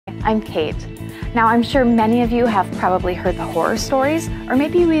I'm Kate. Now, I'm sure many of you have probably heard the horror stories, or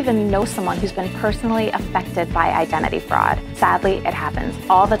maybe you even know someone who's been personally affected by identity fraud. Sadly, it happens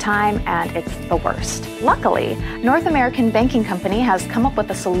all the time, and it's the worst. Luckily, North American Banking Company has come up with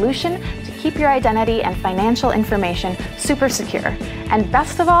a solution to keep your identity and financial information super secure. And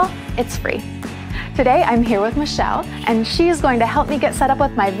best of all, it's free. Today, I'm here with Michelle, and she's going to help me get set up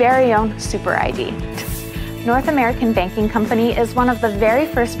with my very own Super ID. North American Banking Company is one of the very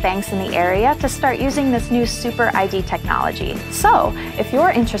first banks in the area to start using this new Super ID technology. So, if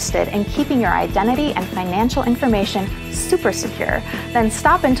you're interested in keeping your identity and financial information super secure, then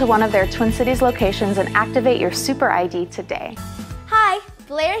stop into one of their Twin Cities locations and activate your Super ID today. Hi,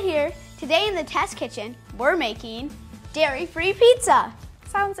 Blair here. Today in the test kitchen, we're making dairy-free pizza.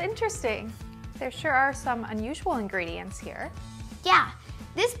 Sounds interesting. There sure are some unusual ingredients here. Yeah.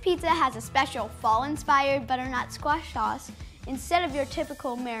 This pizza has a special fall-inspired butternut squash sauce instead of your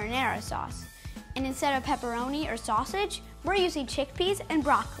typical marinara sauce. And instead of pepperoni or sausage, we're using chickpeas and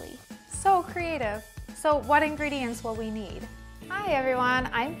broccoli. So creative. So what ingredients will we need? Hi everyone,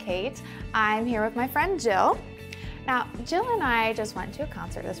 I'm Kate. I'm here with my friend Jill. Now, Jill and I just went to a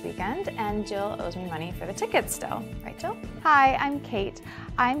concert this weekend, and Jill owes me money for the tickets still. Right, Jill? Hi, I'm Kate.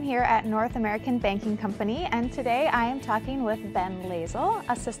 I'm here at North American Banking Company, and today I am talking with Ben Lazel,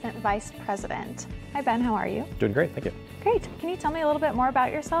 Assistant Vice President. Hi, Ben. How are you? Doing great, thank you. Great. Can you tell me a little bit more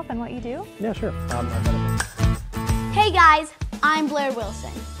about yourself and what you do? Yeah, sure. Hey guys, I'm Blair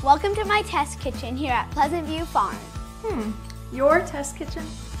Wilson. Welcome to my test kitchen here at Pleasant View Farm. Your test kitchen?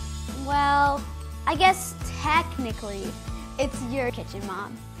 Well, I guess technically, it's your kitchen,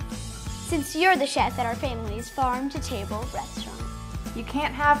 Mom. Since you're the chef at our family's farm-to-table restaurant. You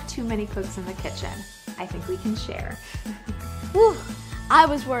can't have too many cooks in the kitchen. I think we can share. Whew, I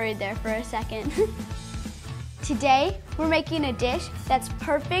was worried there for a second. Today, we're making a dish that's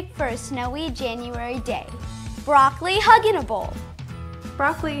perfect for a snowy January day. Broccoli hug in a bowl.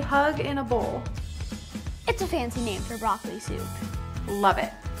 Broccoli hug in a bowl. It's a fancy name for broccoli soup. Love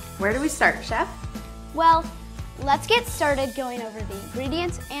it. Where do we start, Chef? Well, let's get started going over the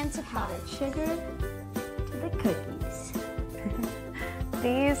ingredients and supplies. Powdered sugar to the cookies.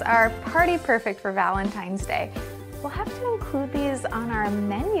 These are party perfect for Valentine's Day. We'll have to include these on our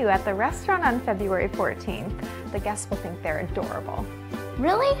menu at the restaurant on February 14th. The guests will think they're adorable.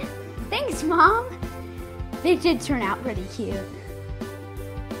 Really? Thanks, Mom. They did turn out pretty cute.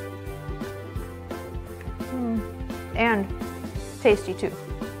 And tasty too.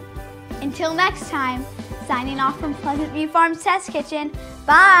 Until next time, signing off from Pleasant View Farm's Test Kitchen.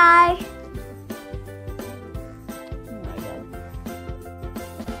 Bye!